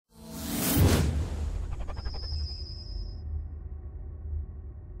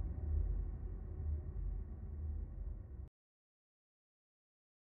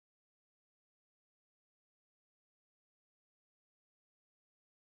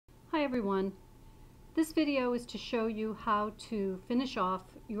Hi everyone. This video is to show you how to finish off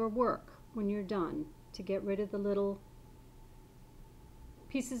your work when you're done, to get rid of the little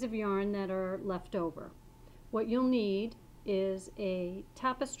pieces of yarn that are left over. What you'll need is a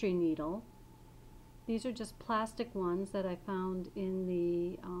tapestry needle. These are just plastic ones that I found in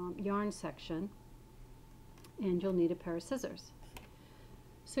the yarn section, and you'll need a pair of scissors.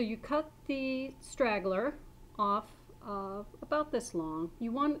 So you cut the straggler off about this long.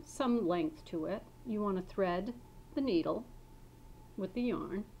 You want some length to it. You want to thread the needle with the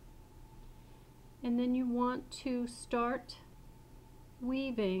yarn, and then you want to start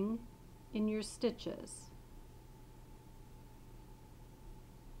weaving in your stitches.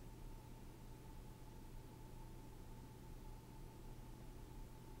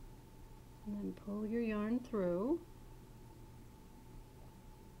 And then pull your yarn through.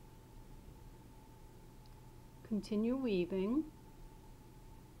 Continue weaving.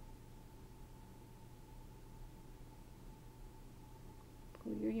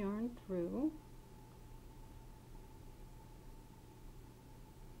 Pull your yarn through.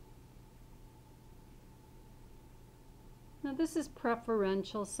 Now this is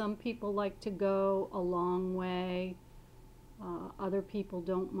preferential. Some people like to go a long way. Other people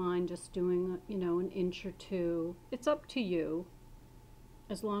don't mind just doing, an inch or two. It's up to you,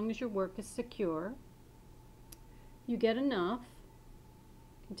 as long as your work is secure. You get enough,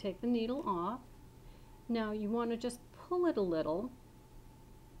 you can take the needle off. Now you want to just pull it a little.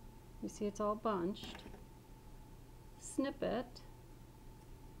 You see it's all bunched. Snip it.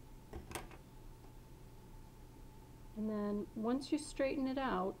 And then once you straighten it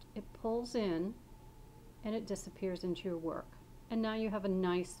out, it pulls in and it disappears into your work. And now you have a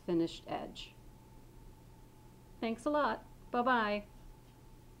nice finished edge. Thanks a lot. Bye-bye.